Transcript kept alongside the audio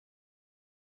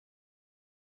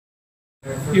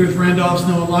Here with Randolph's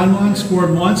Leinwand, scored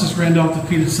once as Randolph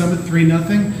defeated Summit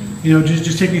 3-0. You know,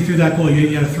 just take me through that goal.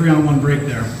 You had a 3-on-1 break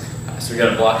there. So we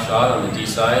got a block shot on the D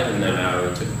side, and then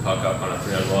we took the puck up on a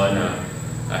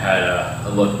 3-on-1. I had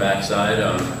a look backside,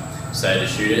 decided to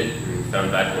shoot it, and found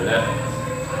it back in the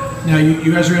net. Now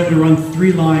you guys are able to run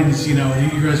 3 lines. You know,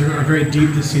 you guys are very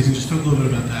deep this season. Just talk a little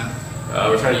bit about that.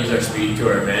 We're trying to use our speed to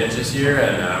our advantage this year,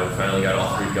 and we finally got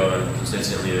all 3 going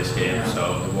consistently this game.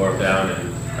 So we wore them down,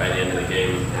 and by the end of the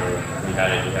game, we had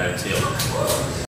it sealed.